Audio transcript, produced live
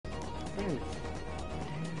sense.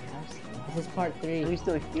 This is part 3. We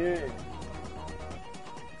still here.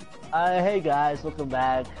 Hey guys, welcome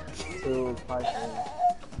back to part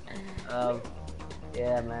 3.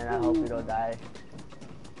 Yeah, man, I hope we don't die.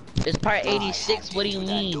 It's part 86, what do you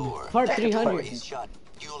mean? Part 300.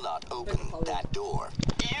 You'll not open that door.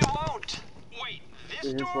 You won't! Wait, this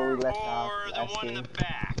This is door where we left off or the last one in the game.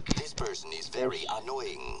 back? This person is very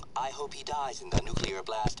annoying. I hope he dies in the nuclear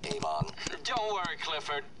blast, Avon. Don't worry,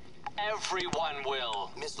 Clifford. Everyone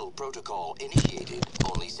will. Missile protocol initiated.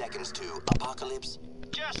 Only seconds to apocalypse.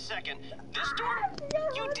 Just a second. This door?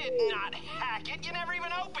 You did not hack it. You never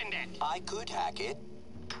even opened it. I could hack it.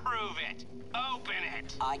 Prove it. Open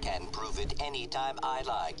it. I can prove it anytime I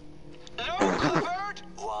like. No, Clifford!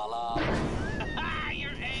 Voila.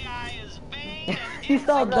 Your AI is vain. He's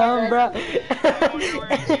so dumb, bro. I wonder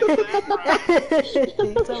where you get that from.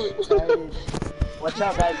 He's so excited. Watch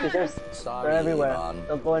out, guys, because they're everywhere.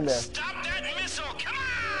 Don't go in there. Stop that missile! Come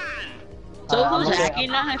on! So who's okay. hacking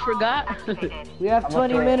now? I forgot. We have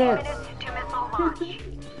 20 okay. minutes. You're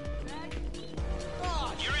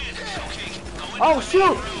in. Okay. Go in. Oh,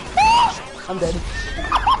 shoot! I'm dead.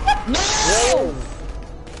 Whoa.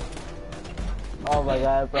 Oh my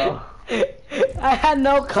god, bro. I had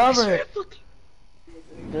no cover.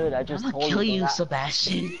 Dude, I just I'm told gonna kill you, not-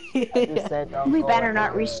 Sebastian. I just said don't We go better in not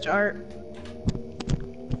there. restart.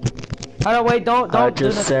 Oh no, wait, don't do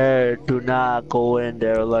the... said do not go in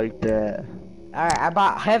there like that. Alright, I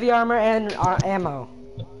bought heavy armor and ammo.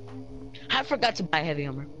 I forgot to buy heavy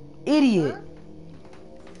armor. Idiot.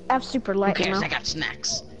 I have super Who light cares? ammo. I got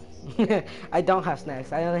snacks. I don't have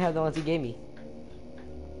snacks. I only have the ones you gave me.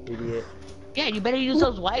 Idiot. Yeah, you better use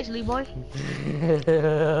those wisely, boy.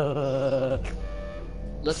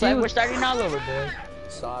 Looks See like what- we're starting all over, boy.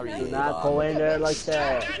 Sorry. Do not go in there like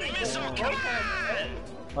that. That missile! Come on!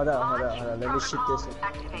 Hold on. Let me shoot this.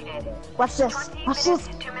 What's this? What's this?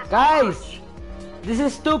 Guys, this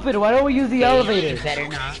is stupid. Why don't we use the You elevator? better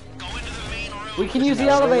not. Go into the main room. We can use the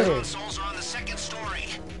elevator. Consoles are on the second story.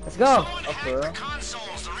 Let's go. Someone Oh, hack for the real?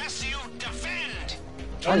 consoles. The rest of you defend.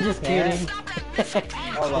 I'm just kidding. Oh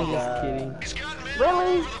I'm my just god. kidding. He's got men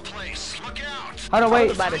Really? all over the place. Look out. Hold on,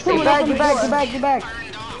 wait. about to Get say, back, open get the back, door. get back, get back.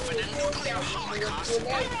 Burned off in a nuclear holocaust.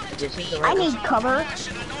 This is the I right need cover. Crash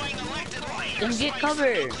an annoying elected leader. Then get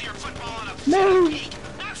covered. Nuclear football on a Move. peak.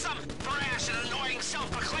 Not some brash and annoying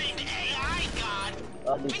self-proclaimed AI god.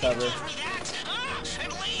 I'll be Can you covered. cover that?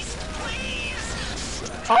 At least, please.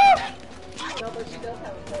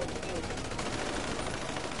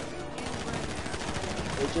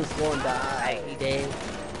 They just won't die. He did.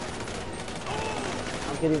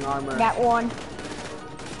 I'm getting armor. Got one.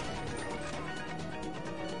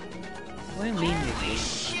 What do you mean, you Holy did?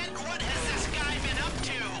 shit, what has this guy been up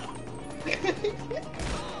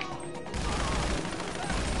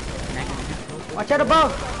to? Watch out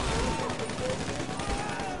above.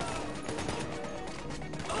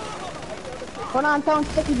 Hold on, throwing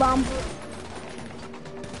sticky bomb.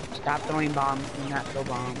 Stop throwing bombs. Do not throw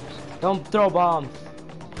bombs. Don't throw bombs.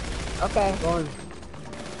 Okay.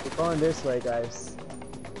 We're going this way, guys.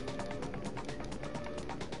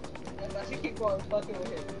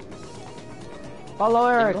 Follow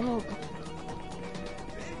Eric. Go.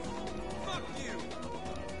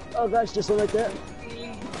 Oh gosh, just one right there.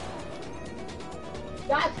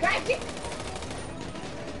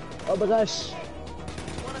 Oh my gosh.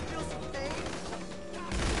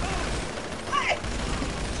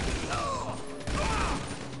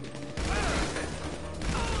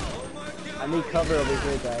 I need cover over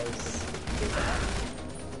here, guys.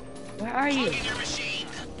 Where are you? In your machine.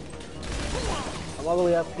 I'm all the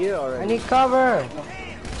way up here I already. need cover.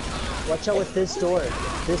 Watch out with this door.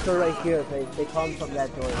 This door right here. They come from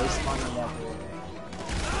that door. They spawn on that door.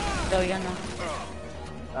 Oh, yeah, no.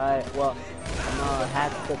 Alright, well, I'm gonna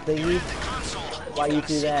hack the thingy. Why you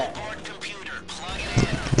do that? Board computer. Plug it in.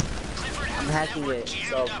 Clifford has I'm the hacking network it, jammed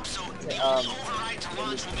so, up, so the um, override to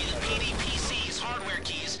launch will be the PDPC's hardware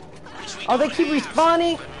keys. Which we Oh, they don't keep have,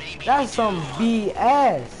 respawning? but maybe That's we some do.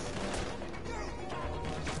 BS.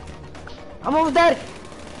 I'm almost dead.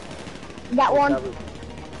 Got one. Cover.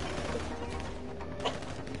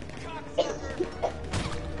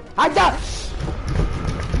 I died.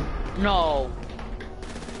 No.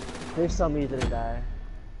 Please tell me you didn't die.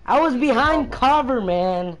 I was behind cover,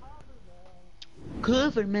 man.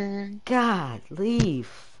 Cover, man. God, leave.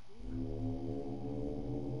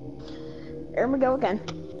 Here we go again.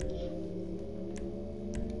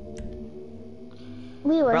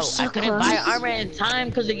 We were Bro, so I couldn't close. buy armor in time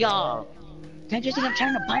because of y'all. Can't you think I'm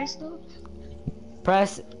trying to buy stuff?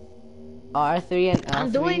 Press R3 and L3.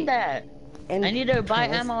 I'm doing that. And I need to buy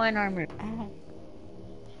press- ammo and armor.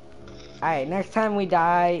 Alright, next time we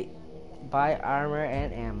die, buy armor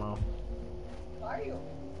and ammo.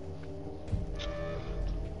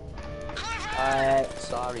 Alright.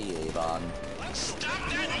 Sorry, Avon.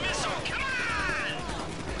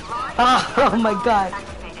 Oh my god.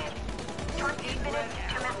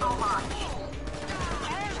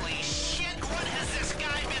 Holy shit, what has this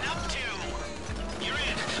guy been up to? You're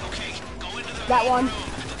in. Okay, go into the That one. room.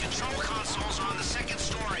 The control consoles are on the second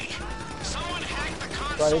story. Someone hacked the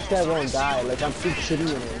console. Bro, this guy won't die. Like, I'm keep shooting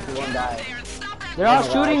at him. He won't die. They're all Oh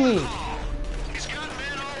my shooting God. me. He's got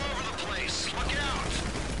men all over the place. Look out.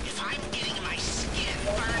 If I'm getting my skin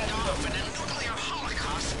burned off in a nuclear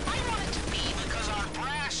holocaust, I want it to be because our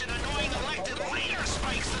brash and annoying elected leader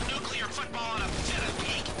spikes the nuclear football in a fit of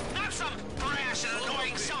pique. Not some brash and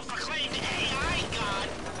annoying self-proclaimed AI god.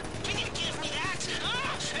 Can you give me that?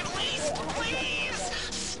 At least, please.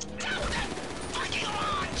 Stop that fucking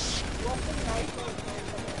launch.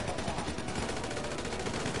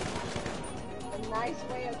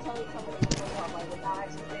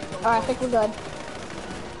 Alright, I think we're good.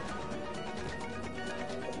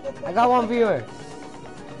 I got one viewer.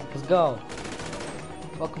 Let's go.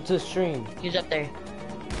 Welcome to the stream. He's up there.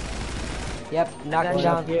 Yep, knock him Guys,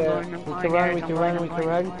 down. I'm going, We can run, we can run, we can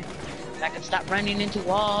run. I can stop running into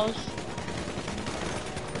walls.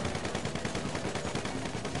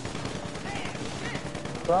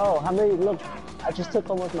 Bro, how many? Look, I just took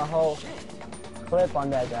almost my whole clip on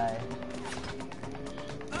that guy.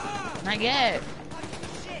 Not yet.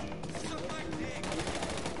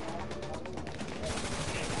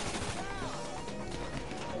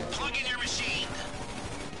 Plug in your machine.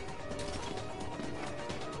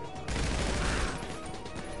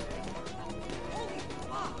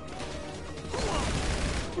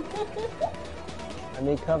 I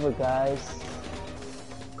need cover, guys.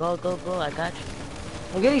 Go, go, go. I got you.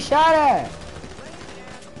 I'm getting shot at.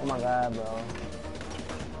 Oh my god, bro.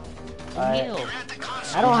 Heal.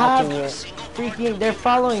 I don't have hacking it. freaking, they're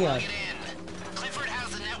following us. Clifford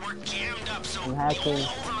has the network jammed up, so I'm the hacking. only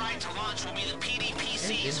override to launch will be the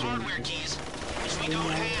PDPC's hardware keys, which we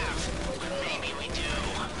don't have. But maybe we do.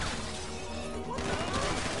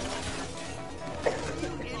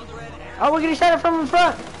 Oh, we're getting shot at from in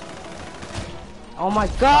front. Oh my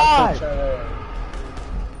god.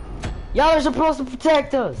 Y'all are supposed to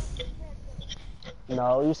protect us.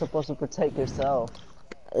 No, you're supposed to protect yourself.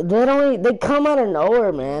 They come out of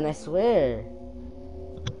nowhere, man, I swear.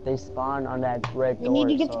 They spawn on that red We door.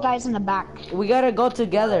 need to get the so- guys in the back. We gotta go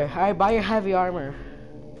together. Alright, buy your heavy armor.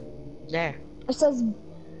 There. It says,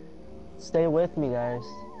 Stay with me, guys.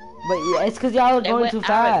 But yeah, it's cause y'all are They going went too out.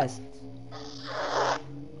 fast.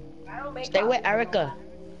 Stay with Erica.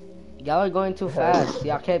 Y'all are going too fast.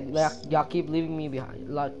 Y'all keep leaving me behind.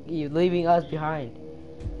 Like, you leaving us behind.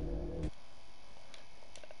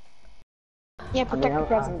 yeah, protect the I'm-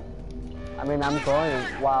 president. I mean, I'm going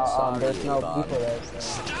while Sorry, there's no Bob. people there. So.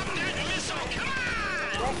 Stop that missile!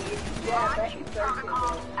 Come on!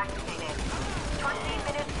 Protocol activated. 20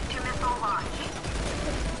 minutes to missile launch.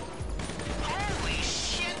 Holy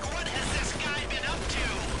shit, what has this guy been up to?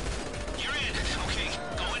 You're in. Okay,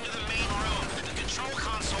 go into the main room. The control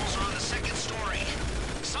consoles are on the second story.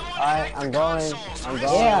 Someone Alright, hacked I'm the going. consoles. I'm Arrest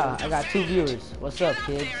going. Yeah, them. I got 2 viewers. What's up, Get out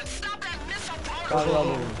kids? there and stop that missile Sorry, protocol.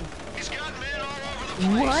 Logan. He's got men all over the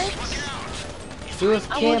place. What? Look out. He was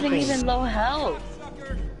I wasn't camping. even low health.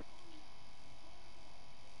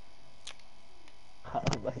 Oh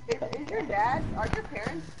my god. Is your dad, are your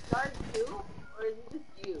parents guards too? Or is it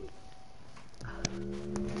just you?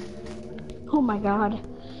 Oh my god.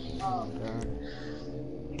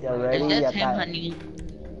 You ready? That's Yeah, him, that- honey.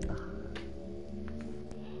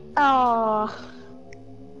 Oh.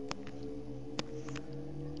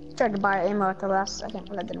 Tried to buy ammo at the last second,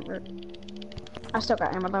 but that didn't work. I still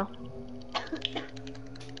got ammo though.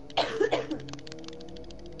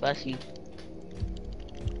 Bless you.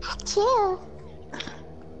 Chill.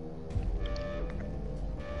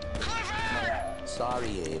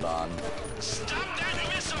 Sorry, Avon. Stop that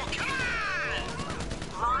missile! Come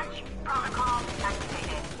on! Launch protocol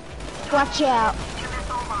activated. Watch out. To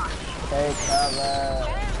missile launch. Take cover.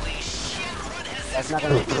 Holy shit, what has That's this not guy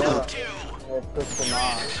gonna been kill up us. to? Let's push them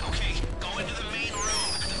off. Okay, go into the main room.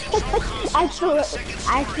 The control consoles I are on still, the second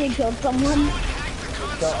story. I actually killed someone. Someone hacked the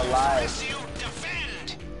Still consoles. alive. Press you, defend.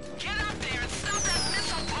 Get up there and stop that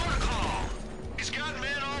missile protocol. He's got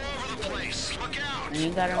men all over the place. Look out. You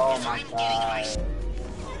got him. Oh If my I'm getting my god.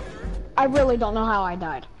 I really don't know how I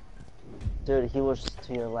died. Dude, he was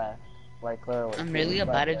to your left. Like, clearly. I'm really Right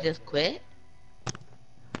about to there. just quit.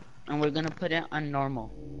 And we're gonna put it on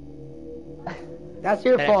normal. That's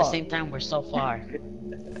your But at the fault. same time, we're so far.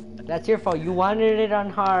 That's your fault. You wanted it on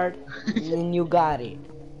hard, and you got it.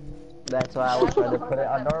 That's why I was trying to put it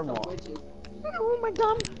on normal. Oh my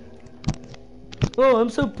god. Oh, I'm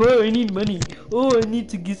so poor. I need money. Oh, I need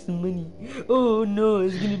to get some money. Oh no,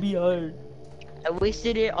 it's gonna be hard. I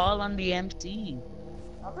wasted it all on the MC.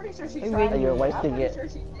 I'm pretty sure she's Hey, trying. wait, You're I'm wasting pretty it. sure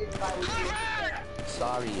she did buy with you.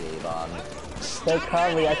 Sorry, Avon. Stay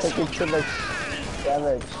covered. I took you to the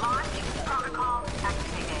damage. Launch protocol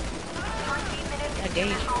activated. 20 minutes Yeah, to Gage.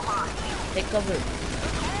 missile launch. Take cover.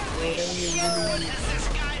 What has this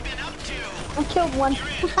guy been up to? I killed one.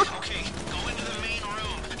 Okay, go into the main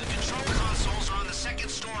room. The control consoles are on the second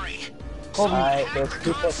story. Kobe, Alright, there's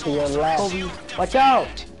people to your left. Kobe, watch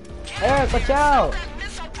out! Eric, watch out!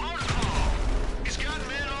 Missile protocol. He's got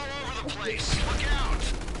men all over the place. Look out.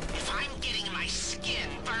 If I'm getting my skin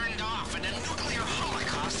burned off in a nuclear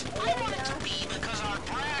holocaust, I want it to be because our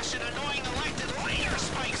brash and annoying elected leader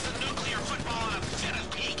spikes the nuclear football in a fit of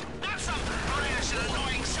peak, not some brash and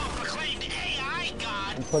annoying self-proclaimed AI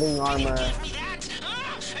god. I'm putting armor. Give me that.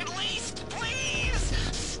 At least,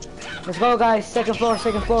 please. Let's go, guys. Second floor,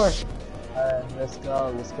 second floor. Alright, let's go.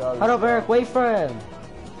 Let's go. Hold up, Eric. Wait for him.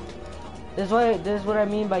 This is what I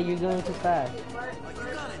mean by you going too fast.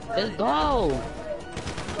 Let's go.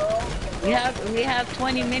 We have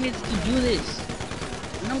 20 minutes to do this.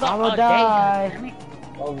 We don't got I'ma all day, die. goddammit.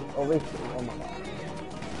 Oh wait. Oh my god.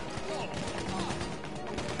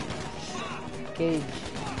 Cage.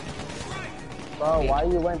 Bro, why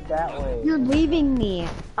you went that way? You're leaving me.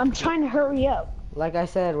 I'm trying to hurry up. Like I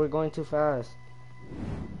said, we're going too fast.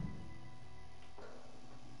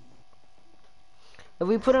 If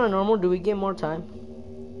we put it on normal, do we get more time?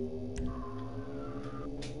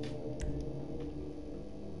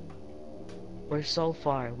 We're so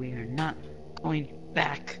far. We are not going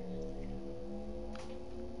back.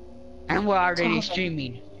 And we're already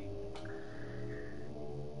streaming.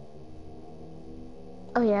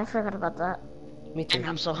 Oh yeah, I forgot about that. Me too. And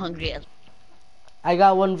I'm so hungry. I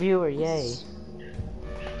got one viewer, yay.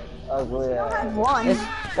 Ugly ass. One.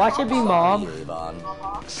 Watch it be mom. Avon.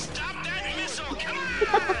 Stop that missile! Come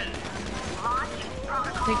on!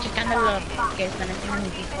 Estoy checando lo que están haciendo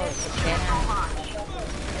mis hijos.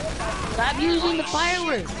 Stop using the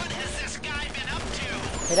fireworks. What has this guy been up to?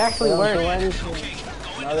 It actually They don't do worked. anything.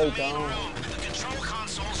 No, they don't. The control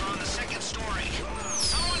consoles are on the second story.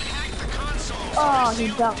 Someone hacked the console. Oh, he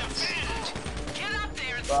ducked. Get up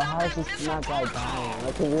there and Bro, stop how is this not guy dying?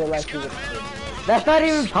 Like in real life, he was. That's not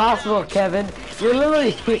even possible, Kevin. You're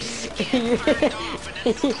literally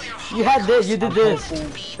you had this, you did this.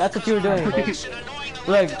 That's what you were doing.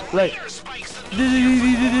 Look, look.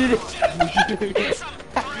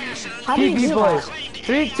 How do you PP do boys. that?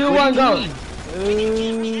 3, 2, 1, go.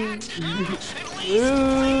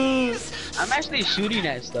 I'm actually shooting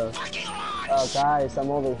at stuff. Oh, guys, I'm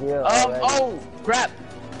over here. already. Oh, crap.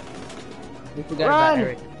 We forgot about Run!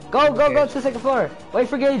 Eric. Go to the second floor. Wait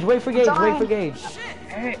for Gage, wait for Gage, wait for Gage.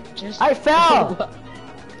 Eric, just... I fell!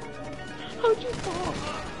 How'd you fall?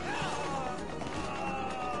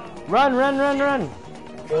 Run!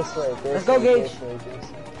 This way, this Let's go, way, Gage. this way,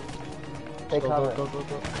 this way. Take Go, cover. go, go,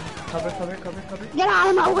 go. Cover. Get out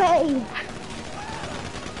of my way!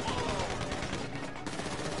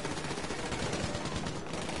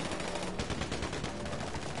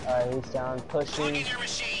 Alright, he's down, pushing. your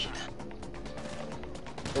machine.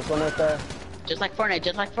 This one right there. Just like Fortnite,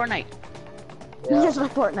 Yeah. Just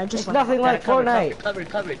like Fortnite, just It's like nothing like Cover, Fortnite.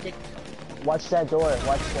 Cover. Take... Watch that door,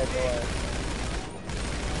 watch that door.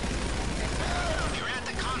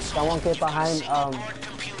 Someone get behind, and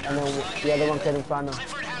then the other one get in front of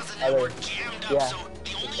other. Yeah,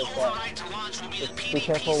 just like that. Just be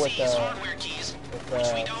careful with the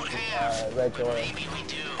red door.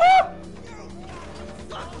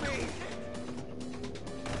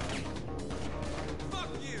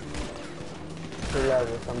 Two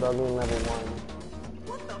levels, I'm building level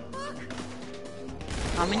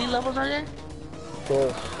 1. How many levels are there? 2.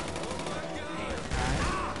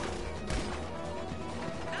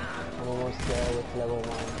 I'm almost there with level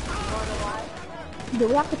 1. Do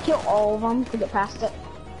we have to kill all of them to get past it?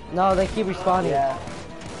 No, they keep respawning. Yeah.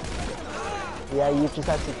 Yeah, you just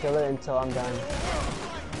have to kill it until I'm done.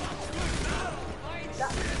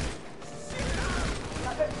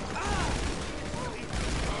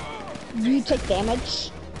 Do you take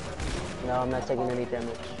damage? No, I'm not taking any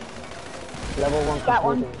damage. Level 1 That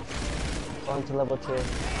one. completed. Going to level 2. Through level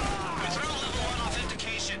 1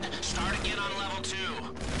 authentication. Start again on level 2.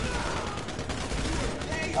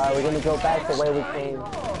 Alright, we're gonna go back the way we came.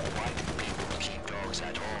 Keep dogs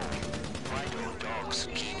at home. Why don't dogs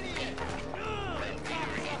keep people? When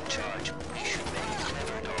we're in charge, we should make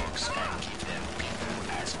clever dogs and give them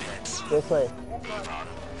people as pets. This way.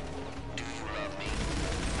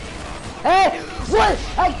 Hey! What?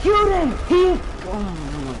 I killed him! He...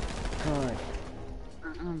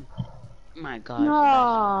 Oh my god.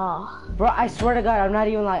 No. Bro, I swear to God, I'm not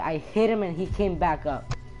even like, I hit him and he came back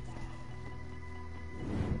up.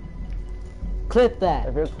 Clip that.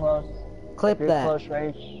 If you're close. Clip if you're that. close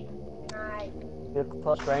range. If you're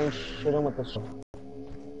close range, shoot him with the sword.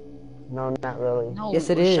 No, not really. No, Yes,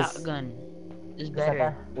 it a is. shotgun is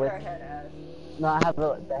better. No, I have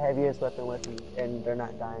the heaviest weapon with me, and they're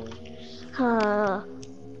not dying.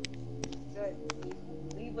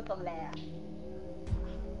 Leave with a laugh.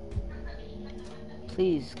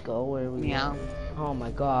 Please go where we Meow. Oh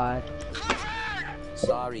my God.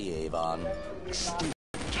 Sorry, Avon.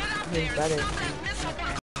 He's better.